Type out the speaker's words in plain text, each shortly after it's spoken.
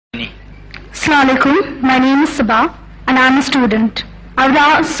Assalamu alaikum. My name is Sabah and I am a student. I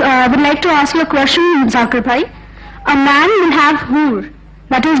would like to ask you a question, Zakir Bhai. A man will have hoor,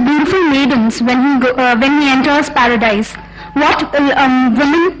 that is beautiful maidens, when he enters paradise. What will a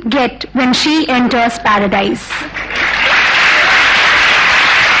woman get when she enters paradise?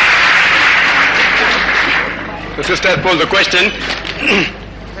 The sister posed the question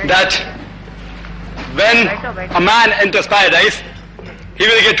that when a man enters paradise, he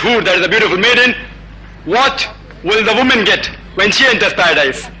will get hoor, that is a beautiful maiden. What will the woman get when she enters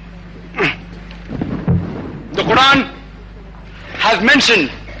paradise? The Quran has mentioned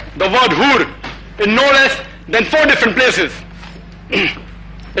the word hoor in no less than 4 different places.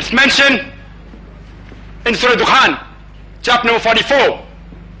 It's mentioned in Surah Dukhan, chapter number 44,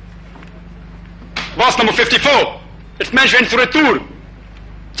 verse number 54. It's mentioned in Surah Tur,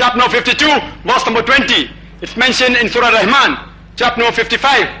 chapter number 52, verse number 20. It's mentioned in Surah Rahman, chapter number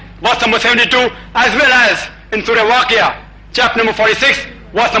 55, verse number 72, as well as in Surah Waqia, chapter number 46,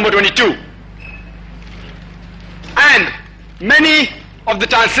 verse number 22. And many of the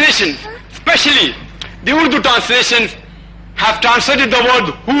translations, especially the Urdu translations, have translated the word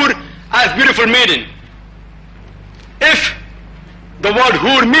hoor as beautiful maiden. If the word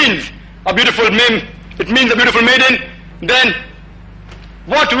hoor means a beautiful it means a beautiful maiden, then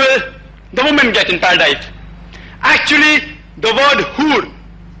what will the woman get in paradise? Actually, the word hoor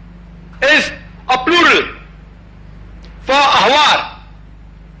is a plural for ahwar,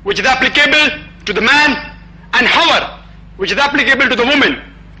 which is applicable to the man, and hawar, which is applicable to the woman,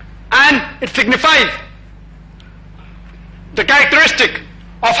 and it signifies the characteristic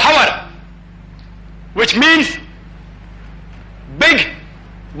of hawar, which means big,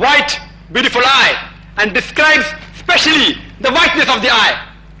 white, beautiful eye, and describes especially the whiteness of the eye.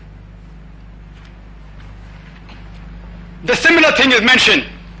 The similar thing is mentioned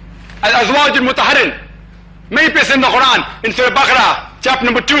as azwaj al-mutahharin, many places in the Quran, in Surah Baqarah, chapter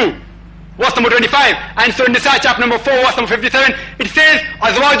number 2, verse number 25, and Surah Nisa, chapter number 4, verse number 57, it says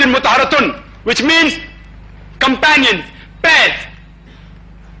azwaj al-mutahharatun, which means companions, pairs.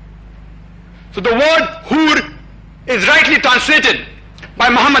 So the word hoor is rightly translated by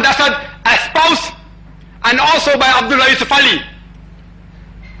Muhammad Asad as spouse, and also by Abdullah Yusuf Ali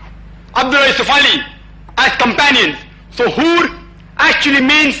as companions. So hoor actually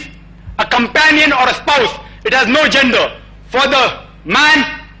means a companion or a spouse. It has no gender. For the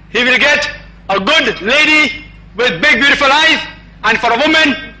man, he will get a good lady with big beautiful eyes, and for a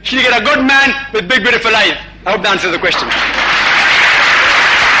woman, she will get a good man with big beautiful eyes. I hope that answers the question.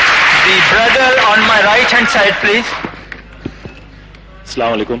 The brother on my right hand side, please.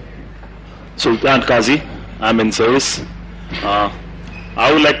 Assalamu alaikum. Sultan Qazi, I'm in service. I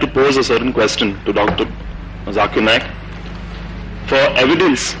would like to pose a certain question to Dr. Zakir Naik. For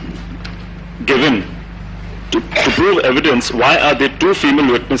evidence given, to prove evidence, why are there 2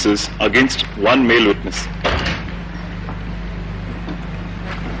 female witnesses against 1 male witness?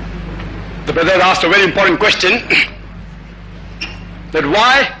 The brother asked a very important question, that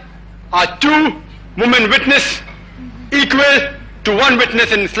why are 2 women witnesses equal to 1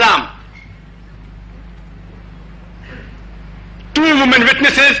 witness in Islam? 2 women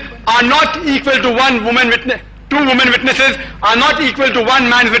witnesses are not equal to 1 woman witness. 2 women witnesses are not equal to 1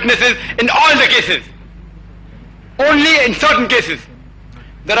 man's witnesses in all the cases. Only in certain cases.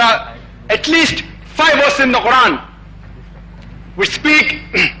 There are at least 5 verses in the Quran which speak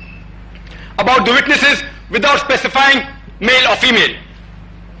about the witnesses without specifying male or female.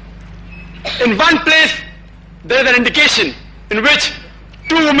 In one place, there is an indication in which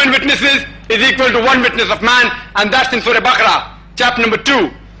 2 women witnesses is equal to 1 witness of man, and that's in Surah Baqarah, chapter number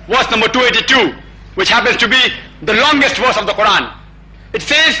 2, verse number 282, which happens to be the longest verse of the Quran. It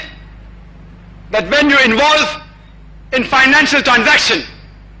says that when you involve in financial transaction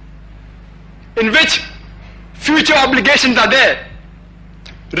in which future obligations are there,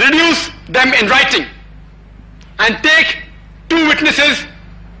 reduce them in writing and take 2 witnesses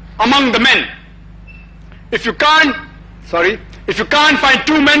among the men. If you can't find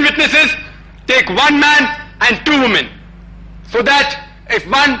 2 men witnesses, take 1 man and 2 women, so that if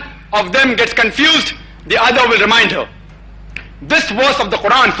one of them gets confused, the other will remind her. This verse of the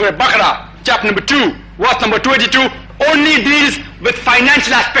Quran, Surah Baqarah, chapter number 2, verse number 282, only deals with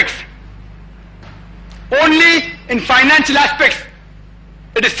financial aspects. Only in financial aspects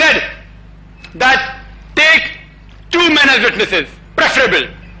it is said that take 2 men as witnesses, preferable.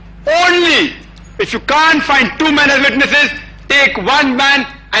 Only if you can't find 2 men as witnesses, take 1 man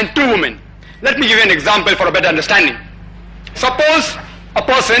and 2 women. Let me give you an example for a better understanding. Suppose a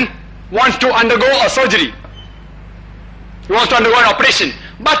person wants to undergo a surgery. He wants to undergo an operation,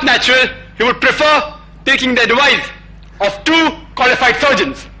 but natural, he would prefer taking the advice of 2 qualified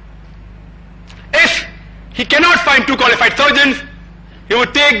surgeons. If he cannot find 2 qualified surgeons, he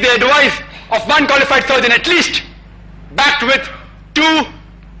would take the advice of 1 qualified surgeon at least, backed with 2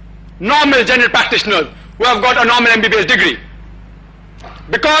 normal general practitioners who have got a normal MBBS degree.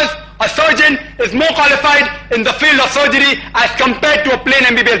 Because a surgeon is more qualified in the field of surgery as compared to a plain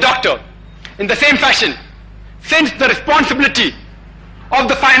MBBS doctor. In the same fashion, since the responsibility of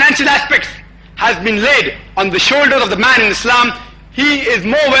the financial aspects has been laid on the shoulders of the man in Islam, he is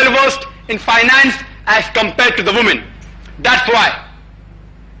more well versed in finance as compared to the woman. That's why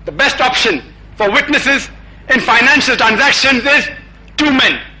the best option for witnesses in financial transactions is 2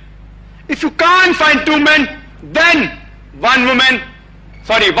 men. If you can't find 2 men, then 1 man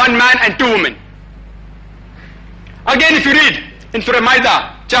and 2 women. Again, if you read in Surah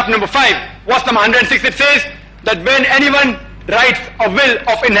Maida, chapter number 5, verse number 106, it says that when anyone writes a will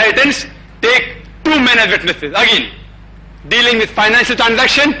of inheritance, take 2 men as witnesses. Again, dealing with financial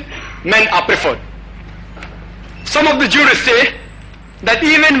transaction, men are preferred. Some of the jurists say that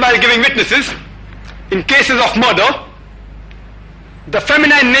even while giving witnesses, in cases of murder, the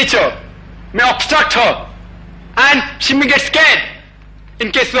feminine nature may obstruct her and she may get scared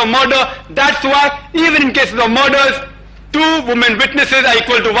in cases of murder. That's why even in cases of murders, 2 women witnesses are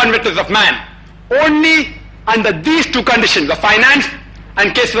equal to 1 witness of man. Only under these 2 conditions of finance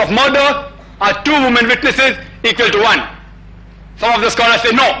and cases of murder are 2 women witnesses equal to 1. Some of the scholars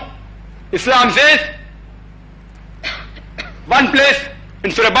say no. Islam says, one place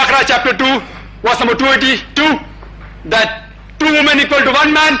in Surah Baqarah chapter 2, verse number 282, that 2 women equal to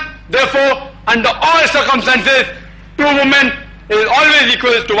 1 man. Therefore, under all circumstances, 2 women is always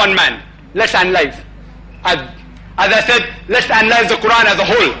equal to 1 man. Let's analyze. As I said, let's analyze the Quran as a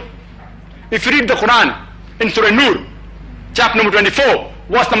whole. If you read the Quran in Surah Nur, chapter number 24,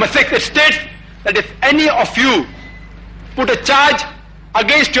 verse number 6, it states that if any of you put a charge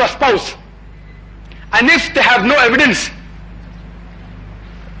against your spouse, and if they have no evidence,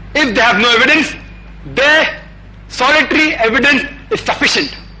 their solitary evidence is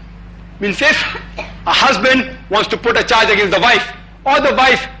sufficient. Means if a husband wants to put a charge against the wife, or the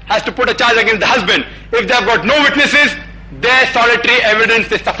wife has to put a charge against the husband, if they have got no witnesses, their solitary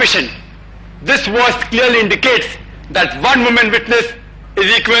evidence is sufficient. This verse clearly indicates that 1 woman witness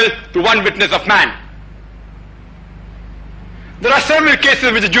is equal to 1 witness of man. There are several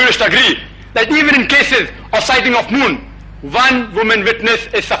cases which the jurists agree that even in cases of sighting of moon, 1 woman witness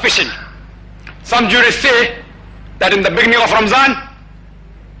is sufficient. Some jurists say that in the beginning of Ramzan,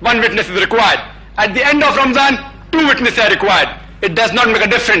 1 witness is required. At the end of Ramzan, 2 witnesses are required. It does not make a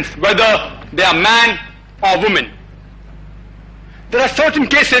difference whether they are man or woman. There are certain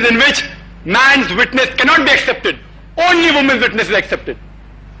cases in which man's witness cannot be accepted. Only woman's witness is accepted.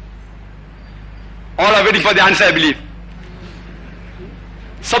 All are waiting for the answer, I believe.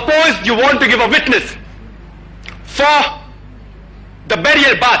 Suppose you want to give a witness for the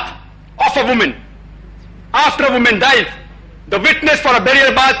burial bath of a woman. After a woman dies, the witness for a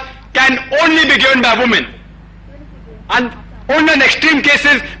burial bath can only be given by a woman. And only in extreme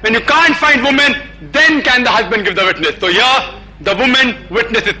cases, when you can't find woman, then can the husband give the witness. So here, the woman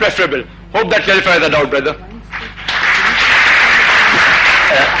witness is preferable. Hope that clarifies the doubt, brother.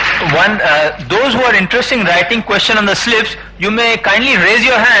 Those who are interested in writing question on the slips, you may kindly raise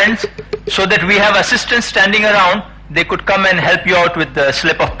your hands so that we have assistants standing around. They could come and help you out with the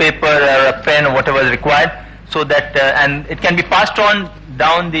slip of paper or a pen or whatever is required, so that and it can be passed on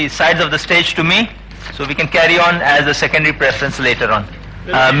down the sides of the stage to me, so we can carry on as a secondary preference later on.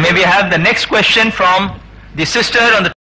 May we have the next question from the sister on the